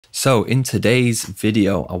So in today's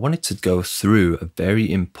video, I wanted to go through a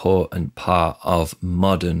very important part of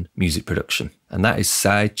modern music production, and that is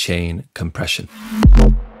sidechain compression.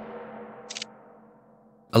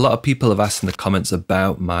 A lot of people have asked in the comments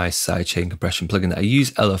about my sidechain compression plugin that I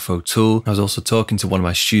use, LFO Tool. I was also talking to one of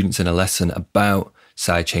my students in a lesson about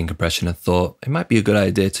sidechain compression and thought it might be a good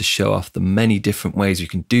idea to show off the many different ways you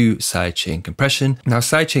can do sidechain compression. Now,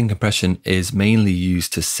 sidechain compression is mainly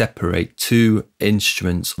used to separate two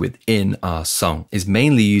instruments within our song. It's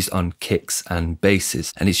mainly used on kicks and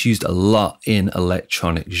basses, and it's used a lot in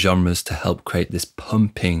electronic genres to help create this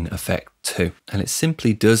pumping effect too. And it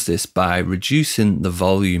simply does this by reducing the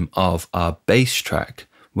volume of our bass track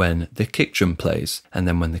when the kick drum plays, and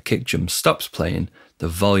then when the kick drum stops playing, the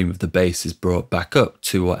volume of the bass is brought back up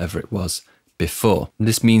to whatever it was before. And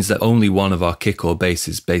this means that only one of our kick or bass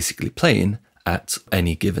is basically playing at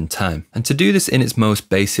any given time. And to do this in its most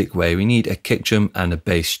basic way, we need a kick drum and a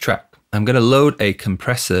bass track. I'm going to load a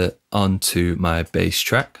compressor onto my bass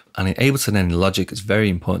track, and in Ableton and in Logic, it's very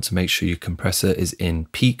important to make sure your compressor is in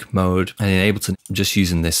peak mode, and in Ableton, I'm just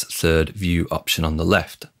using this third view option on the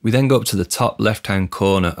left. We then go up to the top left-hand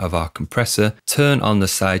corner of our compressor, turn on the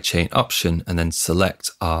sidechain option, and then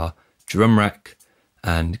select our drum rack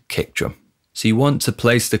and kick drum. So you want to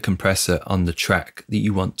place the compressor on the track that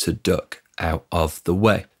you want to duck out of the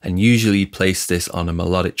way, and usually place this on a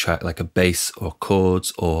melodic track like a bass or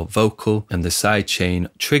chords or vocal, and the sidechain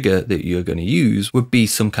trigger that you're going to use would be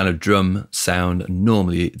some kind of drum sound,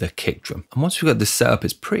 normally the kick drum. And once we've got this set up,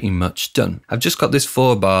 it's pretty much done. I've just got this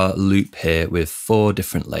 4-bar loop here with 4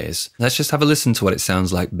 different layers. Let's just have a listen to what it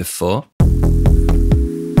sounds like before.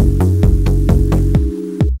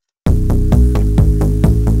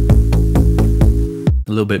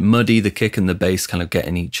 A little bit muddy, the kick and the bass kind of get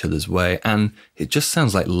in each other's way, and it just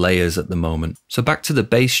sounds like layers at the moment. So back to the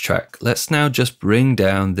bass track, let's now just bring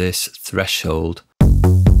down this threshold.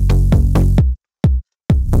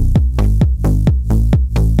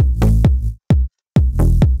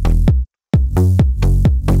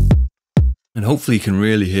 And hopefully you can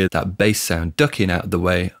really hear that bass sound ducking out of the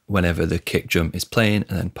way whenever the kick drum is playing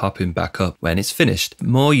and then popping back up when it's finished. The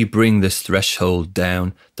more you bring this threshold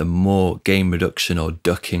down, the more gain reduction or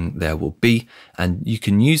ducking there will be. And you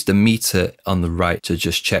can use the meter on the right to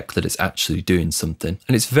just check that it's actually doing something.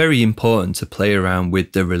 And it's very important to play around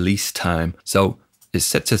with the release time. So it's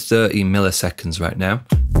set to 30 milliseconds right now.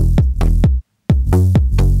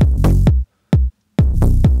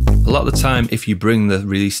 A lot of the time, if you bring the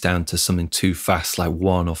release down to something too fast, like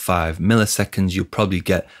 1 or 5 milliseconds, you'll probably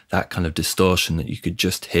get that kind of distortion that you could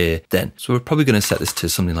just hear then. So we're probably going to set this to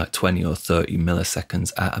something like 20 or 30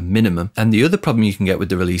 milliseconds at a minimum. And the other problem you can get with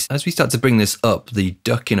the release, as we start to bring this up, the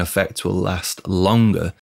ducking effect will last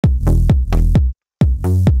longer.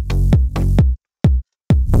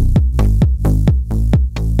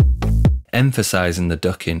 Emphasizing the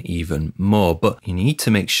ducking even more, but you need to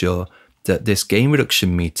make sure that this gain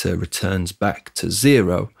reduction meter returns back to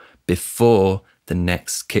 0 before the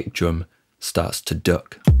next kick drum starts to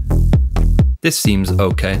duck. This seems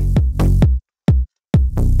okay.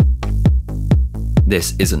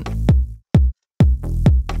 This isn't.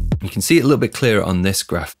 You can see it a little bit clearer on this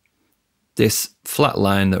graph. This flat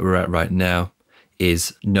line that we're at right now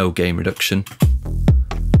is no gain reduction.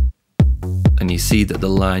 And you see that the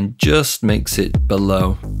line just makes it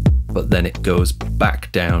below, but then it goes back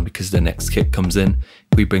down because the next kick comes in.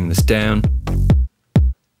 If we bring this down,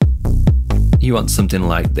 you want something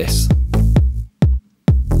like this,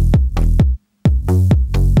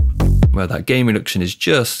 where that gain reduction is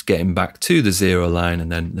just getting back to the 0 line, and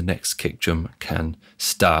then the next kick drum can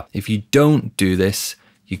start. If you don't do this,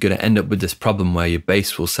 you're going to end up with this problem where your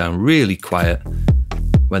bass will sound really quiet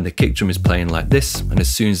when the kick drum is playing like this, and as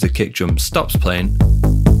soon as the kick drum stops playing,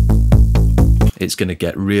 it's going to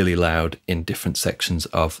get really loud in different sections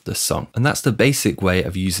of the song. And that's the basic way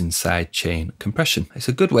of using sidechain compression. It's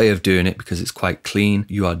a good way of doing it because it's quite clean.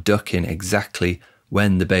 You are ducking exactly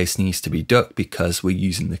when the bass needs to be ducked because we're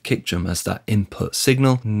using the kick drum as that input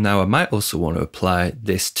signal. Now I might also want to apply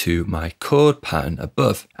this to my chord pattern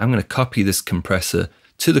above. I'm going to copy this compressor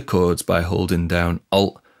to the chords by holding down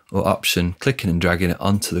Alt or Option, clicking and dragging it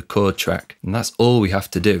onto the chord track. And that's all we have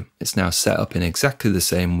to do. It's now set up in exactly the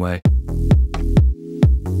same way.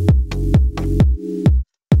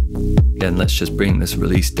 Again, let's just bring this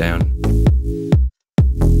release down.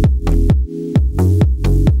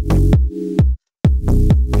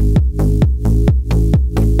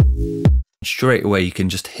 Straight away you can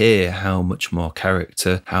just hear how much more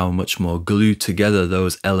character, how much more glued together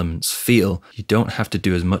those elements feel. You don't have to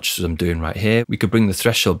do as much as I'm doing right here. We could bring the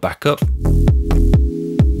threshold back up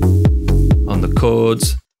on the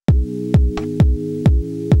chords,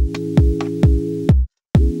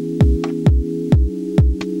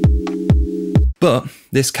 But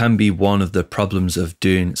this can be one of the problems of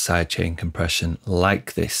doing sidechain compression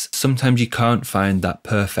like this. Sometimes you can't find that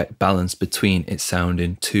perfect balance between it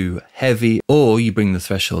sounding too heavy, or you bring the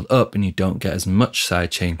threshold up and you don't get as much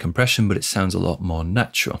sidechain compression, but it sounds a lot more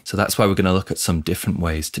natural. So that's why we're going to look at some different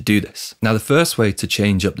ways to do this. Now, the first way to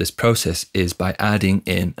change up this process is by adding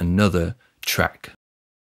in another track.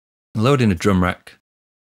 Load in a drum rack.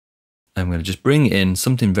 I'm going to just bring in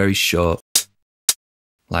something very short,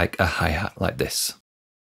 like a hi-hat like this.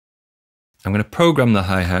 I'm going to program the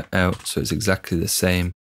hi-hat out so it's exactly the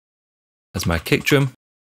same as my kick drum.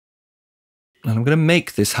 And I'm going to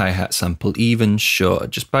make this hi-hat sample even shorter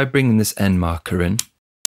just by bringing this end marker in.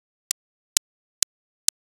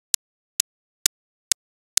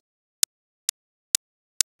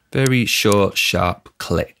 Very short, sharp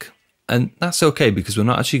click. And that's okay because we're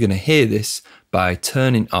not actually going to hear this by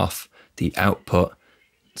turning off the output,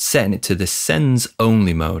 setting it to the sends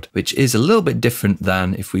only mode, which is a little bit different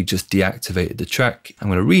than if we just deactivated the track. I'm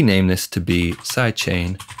going to rename this to be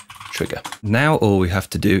Sidechain Trigger. Now all we have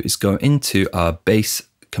to do is go into our bass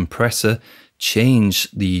compressor,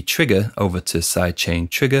 change the trigger over to Sidechain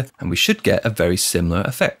Trigger, and we should get a very similar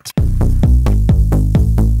effect.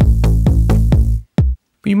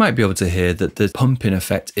 But you might be able to hear that the pumping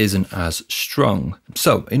effect isn't as strong.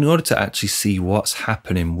 So in order to actually see what's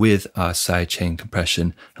happening with our sidechain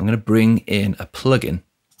compression, I'm going to bring in a plugin,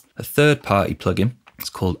 a third-party plugin.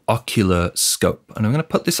 It's called Ocular Scope. And I'm going to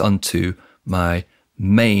put this onto my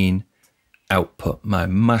main output, my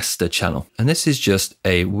master channel. And this is just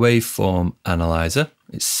a waveform analyzer.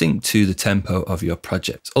 It's synced to the tempo of your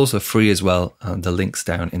project. It's also free as well. The link's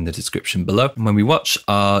down in the description below. And when we watch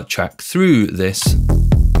our track through this,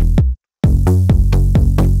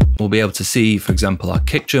 we'll be able to see, for example, our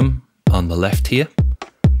kick drum on the left here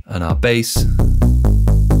and our bass.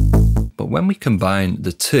 But when we combine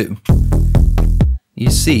the two, you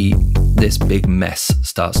see this big mess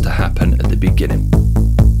starts to happen at the beginning.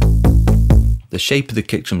 The shape of the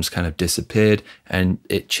kick drum's kind of disappeared and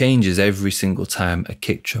it changes every single time a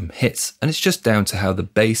kick drum hits. And it's just down to how the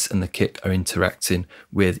bass and the kick are interacting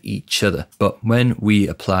with each other. But when we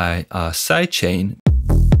apply our sidechain,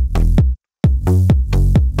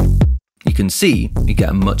 you can see you get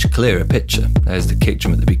a much clearer picture. There's the kick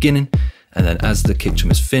drum at the beginning, and then as the kick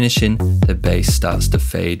drum is finishing, the bass starts to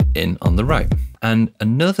fade in on the right. And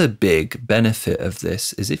another big benefit of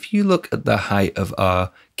this is if you look at the height of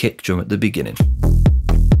our kick drum at the beginning,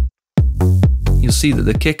 you'll see that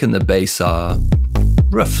the kick and the bass are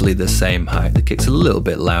roughly the same height. The kick's a little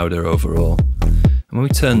bit louder overall. And when we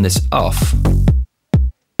turn this off,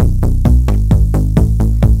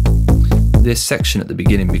 this section at the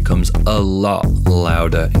beginning becomes a lot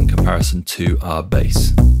louder in comparison to our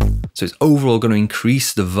bass. So it's overall going to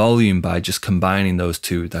increase the volume by just combining those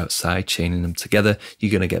two without sidechaining them together. You're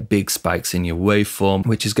going to get big spikes in your waveform,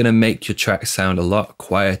 which is going to make your track sound a lot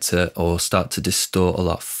quieter or start to distort a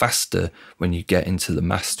lot faster when you get into the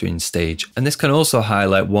mastering stage. And this can also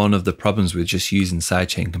highlight one of the problems with just using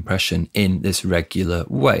sidechain compression in this regular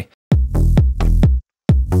way.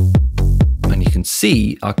 And you can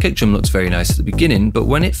see our kick drum looks very nice at the beginning, but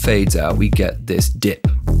when it fades out, we get this dip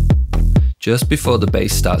just before the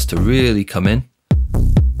bass starts to really come in.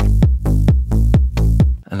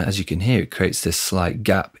 And as you can hear, it creates this slight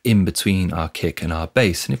gap in between our kick and our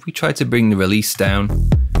bass. And if we try to bring the release down,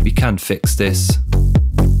 we can fix this.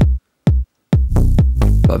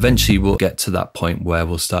 But eventually we'll get to that point where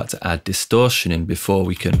we'll start to add distortion in before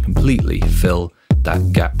we can completely fill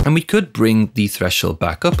that gap. And we could bring the threshold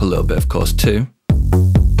back up a little bit, of course, too.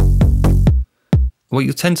 What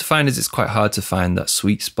you'll tend to find is it's quite hard to find that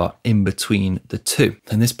sweet spot in between the two.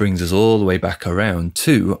 And this brings us all the way back around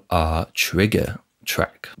to our trigger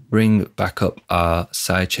track. Bring back up our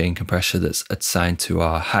sidechain compressor that's assigned to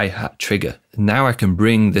our hi-hat trigger. Now I can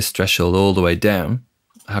bring this threshold all the way down,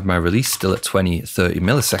 have my release still at 20-30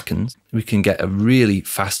 milliseconds. We can get a really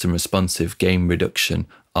fast and responsive gain reduction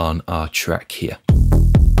on our track here.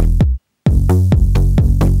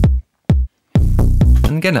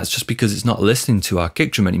 And again, that's just because it's not listening to our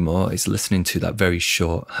kick drum anymore, it's listening to that very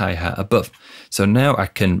short hi-hat above. So now I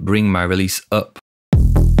can bring my release up.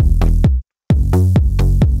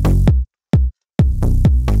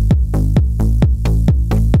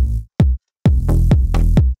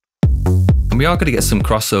 And we are going to get some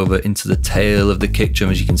crossover into the tail of the kick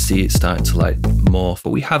drum. As you can see, it's starting to like morph, but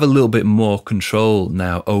we have a little bit more control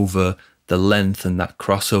now over the length and that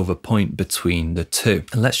crossover point between the two.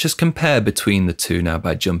 And let's just compare between the two now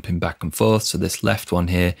by jumping back and forth. So this left one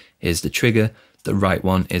here is the trigger, the right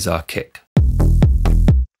one is our kick.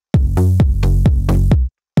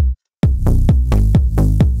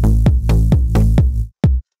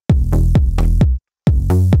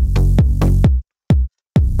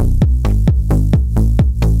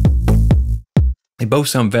 They both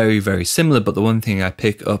sound very, very similar, but the one thing I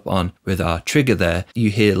pick up on with our trigger there,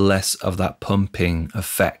 you hear less of that pumping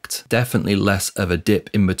effect. Definitely less of a dip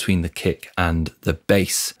in between the kick and the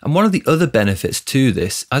bass. And one of the other benefits to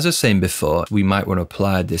this, as I was saying before, we might want to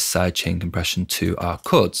apply this sidechain compression to our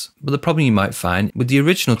chords. But the problem you might find with the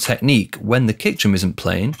original technique, when the kick drum isn't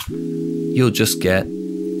playing, you'll just get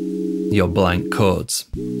your blank chords.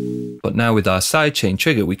 But now with our sidechain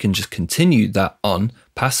trigger, we can just continue that on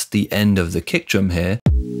past the end of the kick drum here.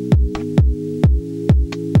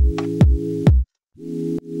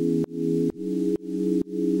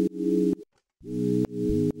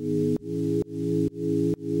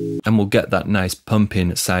 And we'll get that nice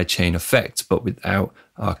pumping sidechain effect, but without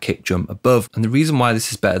our kick drum above. And the reason why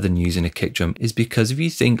this is better than using a kick drum is because if you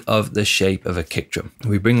think of the shape of a kick drum,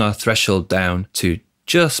 we bring our threshold down to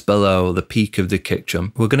just below the peak of the kick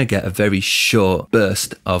drum, we're going to get a very short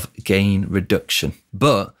burst of gain reduction.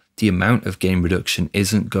 But the amount of gain reduction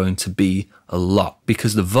isn't going to be a lot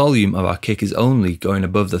because the volume of our kick is only going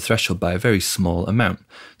above the threshold by a very small amount.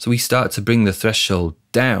 So we start to bring the threshold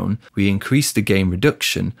down, we increase the gain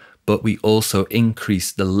reduction, but we also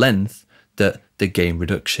increase the length that the gain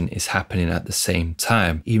reduction is happening at the same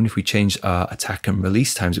time. Even if we change our attack and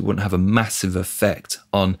release times, it wouldn't have a massive effect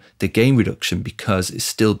on the gain reduction because it's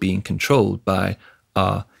still being controlled by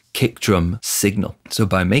our kick drum signal. So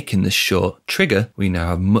by making this short trigger, we now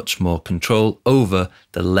have much more control over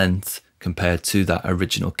the length compared to that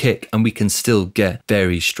original kick, and we can still get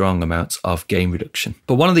very strong amounts of gain reduction.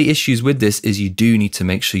 But one of the issues with this is you do need to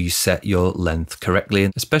make sure you set your length correctly,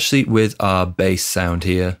 and especially with our bass sound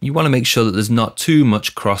here, you want to make sure that there's not too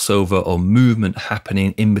much crossover or movement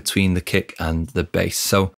happening in between the kick and the bass.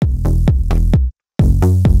 So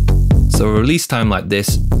a release time like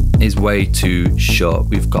this is way too short.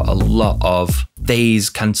 We've got a lot of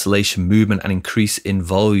phase cancellation movement and increase in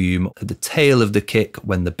volume at the tail of the kick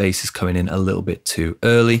when the bass is coming in a little bit too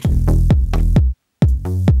early.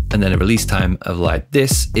 And then a release time of like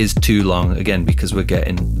this is too long, again, because we're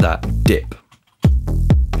getting that dip.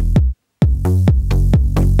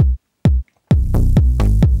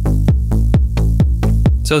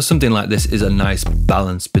 So something like this is a nice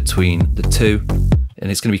balance between the two. And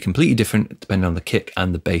it's going to be completely different depending on the kick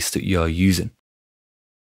and the bass that you're using.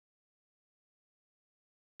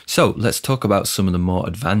 So let's talk about some of the more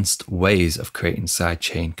advanced ways of creating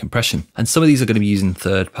sidechain compression. And some of these are going to be using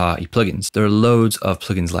third-party plugins. There are loads of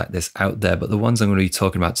plugins like this out there, but the ones I'm going to be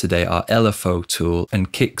talking about today are LFO Tool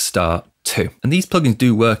and Kickstart 2. And these plugins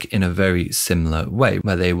do work in a very similar way,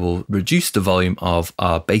 where they will reduce the volume of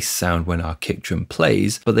our bass sound when our kick drum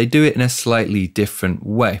plays, but they do it in a slightly different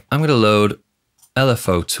way. I'm going to load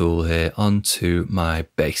LFO Tool here onto my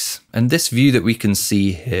bass. And this view that we can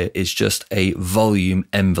see here is just a volume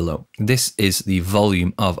envelope. This is the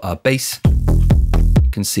volume of our bass. You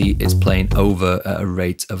can see it's playing over at a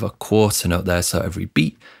rate of a quarter note there, so every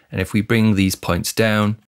beat. And if we bring these points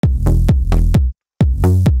down,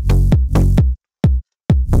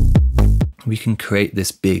 we can create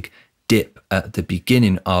this big dip at the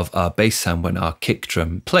beginning of our bass sound when our kick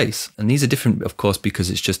drum plays. And these are different, of course, because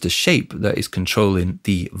it's just a shape that is controlling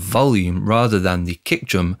the volume rather than the kick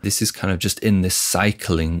drum. This is kind of just in this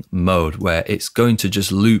cycling mode where it's going to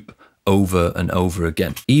just loop over and over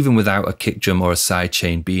again, even without a kick drum or a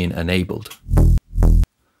sidechain being enabled.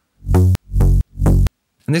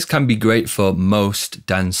 And this can be great for most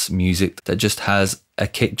dance music that just has a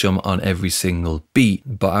kick drum on every single beat,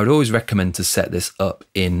 but I would always recommend to set this up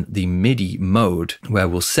in the MIDI mode, where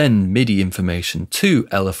we'll send MIDI information to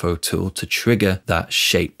LFO Tool to trigger that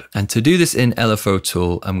shape. And to do this in LFO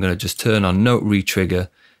Tool, I'm going to just turn on Note Retrigger,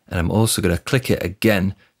 and I'm also going to click it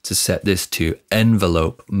again to set this to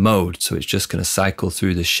envelope mode. So it's just going to cycle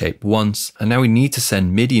through the shape once. And now we need to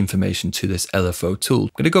send MIDI information to this LFO Tool.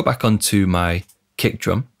 I'm going to go back onto my kick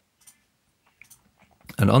drum.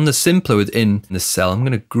 And on the simpler within the cell, I'm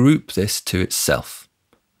going to group this to itself.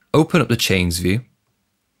 Open up the chains view.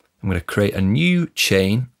 I'm going to create a new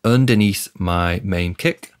chain underneath my main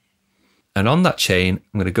kick. And on that chain,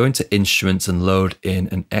 I'm going to go into instruments and load in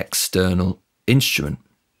an external instrument.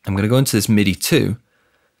 I'm going to go into this MIDI 2,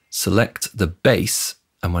 select the bass.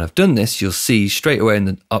 And when I've done this, you'll see straight away in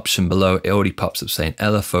the option below, it already pops up saying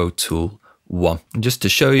LFO Tool 1. And just to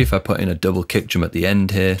show you, if I put in a double kick drum at the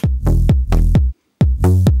end here,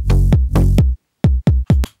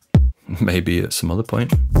 maybe at some other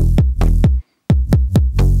point,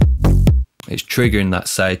 it's triggering that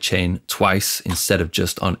sidechain twice instead of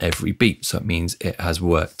just on every beat. So it means it has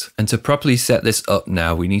worked. And to properly set this up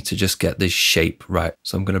now, we need to just get this shape right.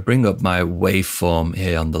 So I'm going to bring up my waveform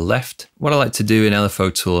here on the left. What I like to do in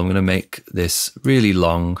LFO Tool, I'm going to make this really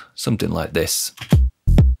long, something like this.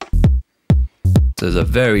 So there's a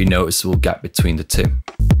very noticeable gap between the two.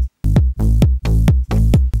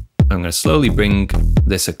 I'm going to slowly bring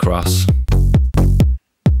this across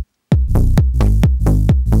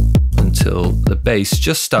until the bass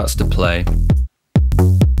just starts to play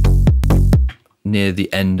near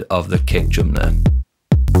the end of the kick drum there.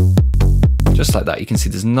 Just like that. You can see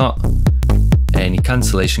there's not any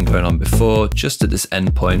cancellation going on before, just at this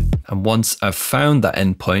end point. And once I've found that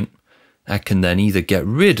end point, I can then either get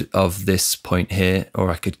rid of this point here, or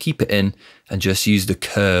I could keep it in and just use the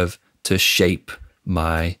curve to shape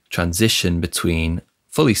my transition between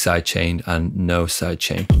fully sidechained and no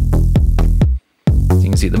sidechain. You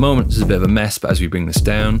can see at the moment there's a bit of a mess, but as we bring this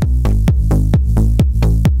down,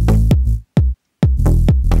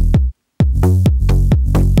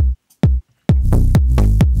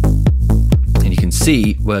 and you can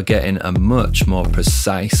see we're getting a much more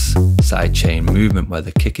precise sidechain movement where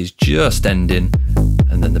the kick is just ending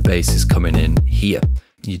and then the bass is coming in here.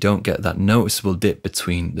 You don't get that noticeable dip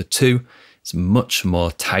between the two. It's much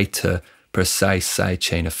more tighter, precise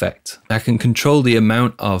sidechain effect. I can control the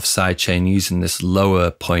amount of sidechain using this lower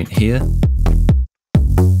point here.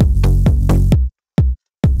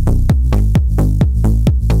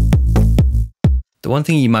 The one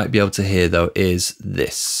thing you might be able to hear though is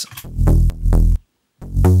this.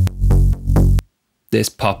 This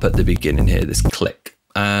pop at the beginning here, this click.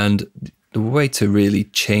 And the way to really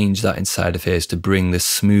change that inside of here is to bring the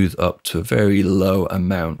smooth up to a very low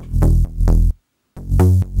amount.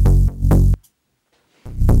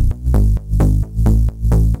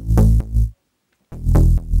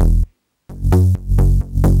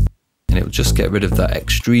 And it will just get rid of that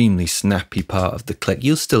extremely snappy part of the click.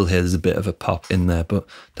 You'll still hear there's a bit of a pop in there, but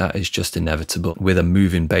that is just inevitable with a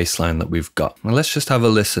moving bass line that we've got. Now let's just have a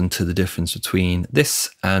listen to the difference between this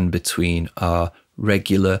and between our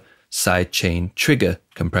regular sidechain trigger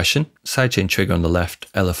compression. Sidechain trigger on the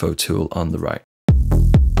left, LFO Tool on the right.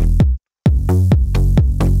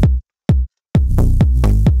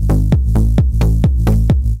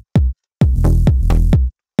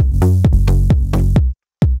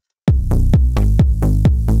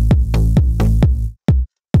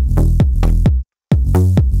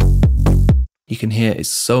 You can hear it's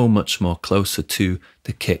so much more closer to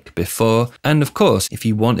the kick before. And of course, if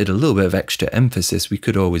you wanted a little bit of extra emphasis, we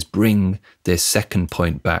could always bring this second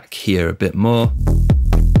point back here a bit more.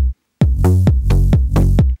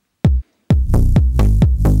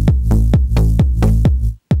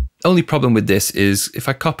 Only problem with this is if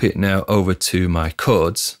I copy it now over to my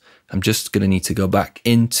chords, I'm just going to need to go back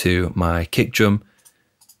into my kick drum,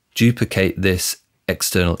 duplicate this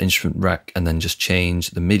external instrument rack, and then just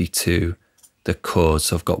change the MIDI to the chords.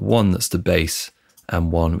 So I've got one that's the bass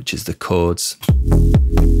and one which is the chords.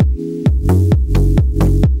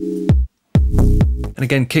 And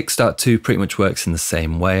again, Kickstart 2 pretty much works in the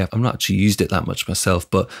same way. I've not actually used it that much myself,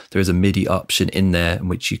 but there is a MIDI option in there in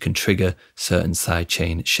which you can trigger certain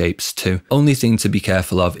sidechain shapes too. Only thing to be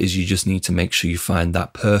careful of is you just need to make sure you find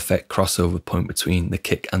that perfect crossover point between the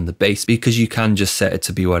kick and the bass, because you can just set it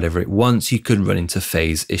to be whatever it wants. You could run into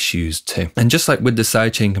phase issues too. And just like with the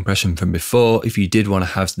sidechain compression from before, if you did want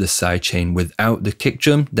to have the sidechain without the kick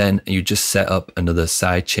drum, then you just set up another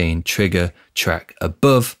sidechain trigger track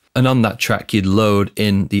above. And on that track, you'd load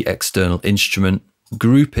in the external instrument,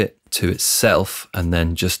 group it to itself, and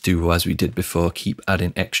then just do as we did before, keep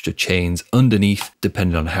adding extra chains underneath,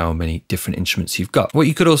 depending on how many different instruments you've got. What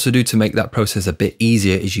you could also do to make that process a bit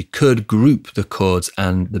easier is you could group the chords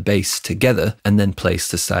and the bass together and then place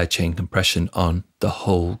the sidechain compression on the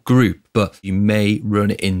whole group. But you may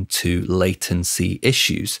run into latency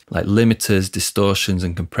issues, like limiters, distortions,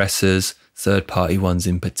 and compressors. Third-party ones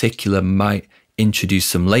in particular might introduce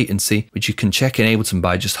some latency, which you can check in Ableton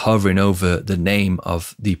by just hovering over the name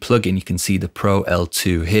of the plugin. You can see the Pro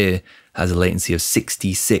L2 here has a latency of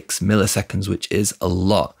 66 milliseconds, which is a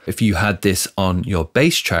lot. If you had this on your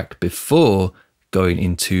bass track before going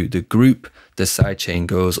into the group, the sidechain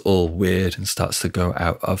goes all weird and starts to go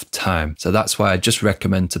out of time. So that's why I just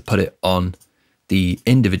recommend to put it on the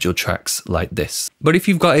individual tracks like this. But if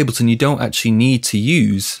you've got Ableton, you don't actually need to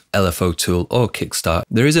use LFO Tool or Kickstart.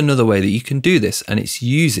 There is another way that you can do this, and it's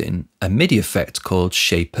using a MIDI effect called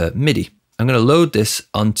Shaper MIDI. I'm going to load this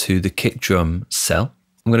onto the kick drum cell.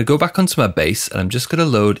 I'm going to go back onto my bass, and I'm just going to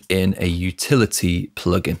load in a utility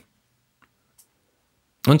plugin.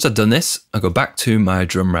 Once I've done this, I'll go back to my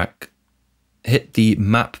drum rack, hit the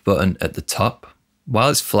map button at the top. While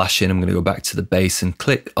it's flashing, I'm going to go back to the bass and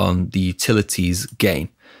click on the utilities gain.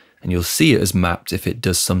 And you'll see it as mapped if it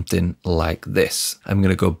does something like this. I'm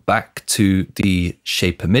going to go back to the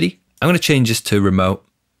shaper MIDI. I'm going to change this to remote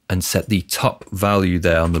and set the top value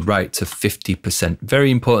there on the right to 50%.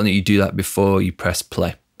 Very important that you do that before you press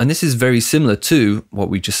play. And this is very similar to what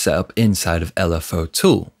we just set up inside of LFO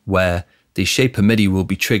Tool, where the shaper MIDI will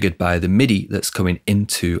be triggered by the MIDI that's coming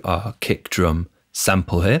into our kick drum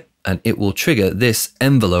sample here. And it will trigger this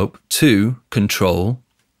envelope to control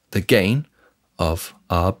the gain of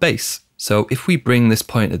our bass. So if we bring this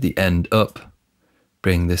point at the end up,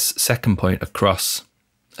 bring this second point across,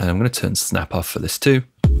 and I'm going to turn snap off for this too.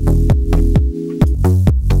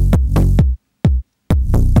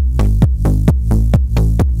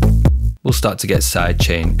 We'll start to get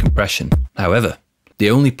sidechain compression. However, the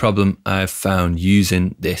only problem I've found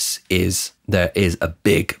using this is there is a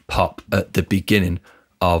big pop at the beginning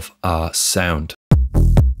of our sound.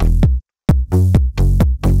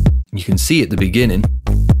 You can see at the beginning,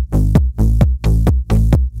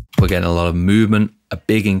 we're getting a lot of movement, a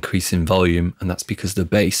big increase in volume, and that's because the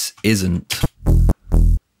bass isn't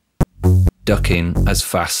ducking as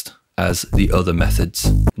fast as the other methods.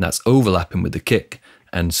 And that's overlapping with the kick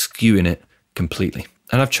and skewing it completely.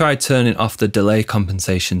 And I've tried turning off the delay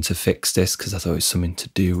compensation to fix this because I thought it was something to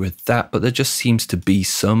do with that, but there just seems to be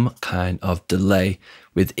some kind of delay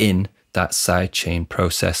within that sidechain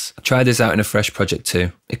process. I tried this out in a fresh project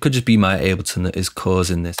too. It could just be my Ableton that is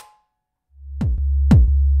causing this.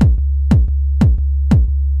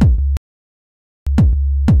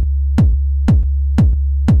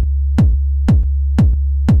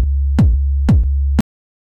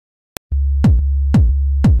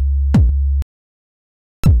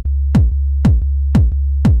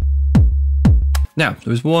 Now,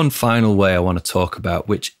 there's one final way I want to talk about,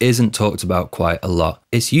 which isn't talked about quite a lot.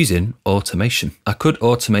 It's using automation. I could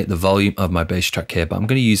automate the volume of my bass track here, but I'm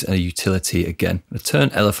going to use a utility again. I'm going to turn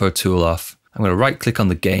LFO Tool off. I'm going to right click on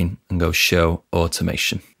the gain and go show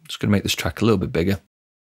automation. I'm just going to make this track a little bit bigger.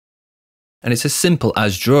 And it's as simple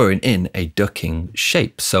as drawing in a ducking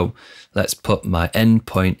shape. So let's put my end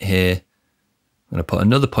point here. I'm going to put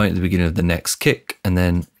another point at the beginning of the next kick and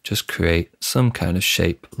then just create some kind of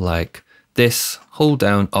shape like this. Hold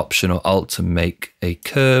down Option or Alt to make a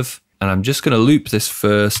curve. And I'm just going to loop this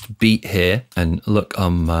first beat here and look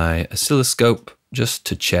on my oscilloscope just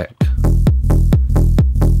to check.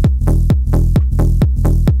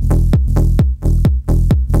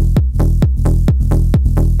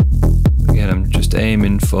 Again, I'm just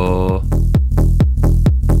aiming for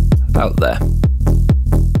about there.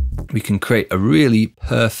 We can create a really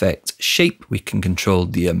perfect shape. We can control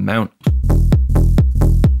the amount.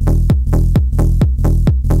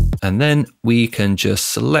 And then we can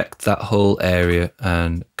just select that whole area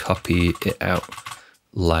and copy it out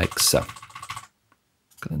like so.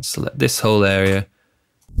 And select this whole area.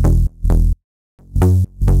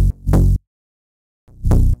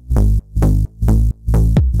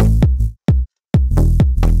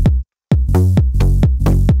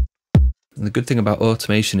 And the good thing about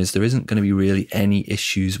automation is there isn't going to be really any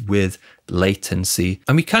issues with latency.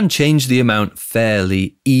 And we can change the amount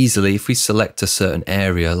fairly easily if we select a certain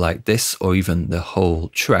area like this, or even the whole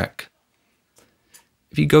track.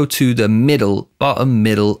 If you go to the middle, bottom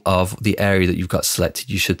middle of the area that you've got selected,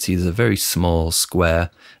 you should see there's a very small square.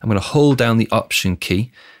 I'm going to hold down the Option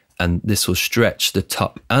key and this will stretch the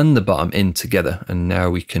top and the bottom in together. And now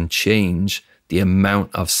we can change the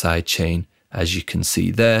amount of sidechain, as you can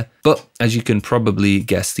see there. But as you can probably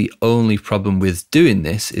guess, the only problem with doing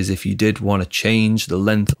this is if you did want to change the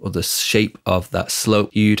length or the shape of that slope,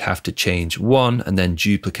 you'd have to change one and then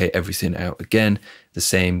duplicate everything out again. The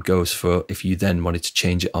same goes for if you then wanted to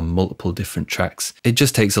change it on multiple different tracks. It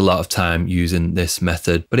just takes a lot of time using this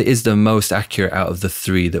method, but it is the most accurate out of the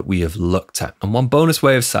three that we have looked at. And one bonus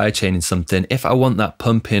way of sidechaining something, if I want that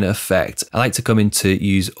pumping effect, I like to come into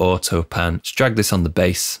use auto pan, just drag this on the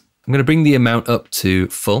bass. I'm going to bring the amount up to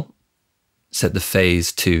full, set the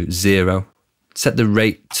phase to 0, set the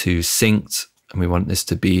rate to synced, and we want this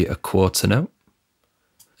to be a quarter note.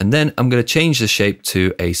 And then I'm going to change the shape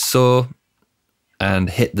to a saw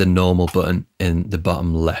and hit the normal button in the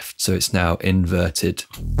bottom left. So it's now inverted.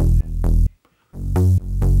 And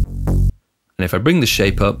if I bring the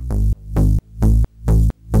shape up,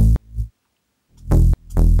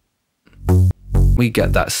 we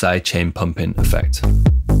get that sidechain pumping effect.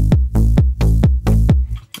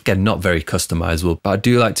 Again, not very customizable, but I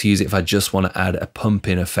do like to use it if I just want to add a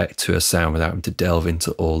pumping effect to a sound without having to delve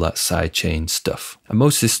into all that sidechain stuff. And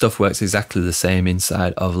most of this stuff works exactly the same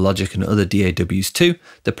inside of Logic and other DAWs too.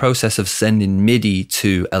 The process of sending MIDI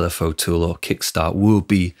to LFO Tool or Kickstart will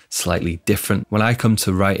be slightly different. When I come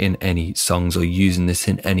to writing any songs or using this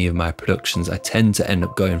in any of my productions, I tend to end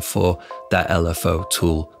up going for that LFO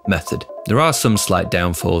Tool method. There are some slight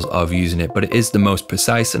downfalls of using it, but it is the most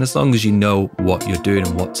precise, and as long as you know what you're doing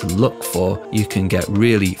and what to look for, you can get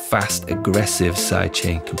really fast, aggressive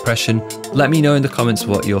sidechain compression. Let me know in the comments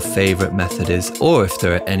what your favorite method is, or if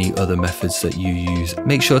there are any other methods that you use.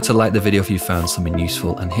 Make sure to like the video if you found something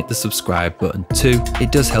useful, and hit the subscribe button too.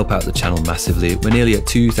 It does help out the channel massively. We're nearly at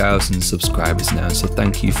 2,000 subscribers now, so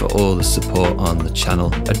thank you for all the support on the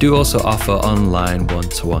channel. I do also offer online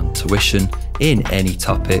one-to-one tuition in any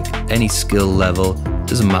topic, any skill level.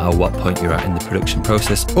 Doesn't matter what point you're at in the production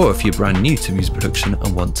process, or if you're brand new to music production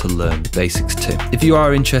and want to learn the basics too. If you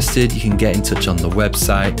are interested, you can get in touch on the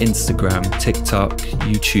website, Instagram, TikTok,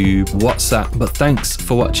 YouTube, WhatsApp. But thanks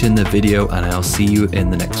for watching the video, and I'll see you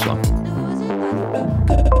in the next one.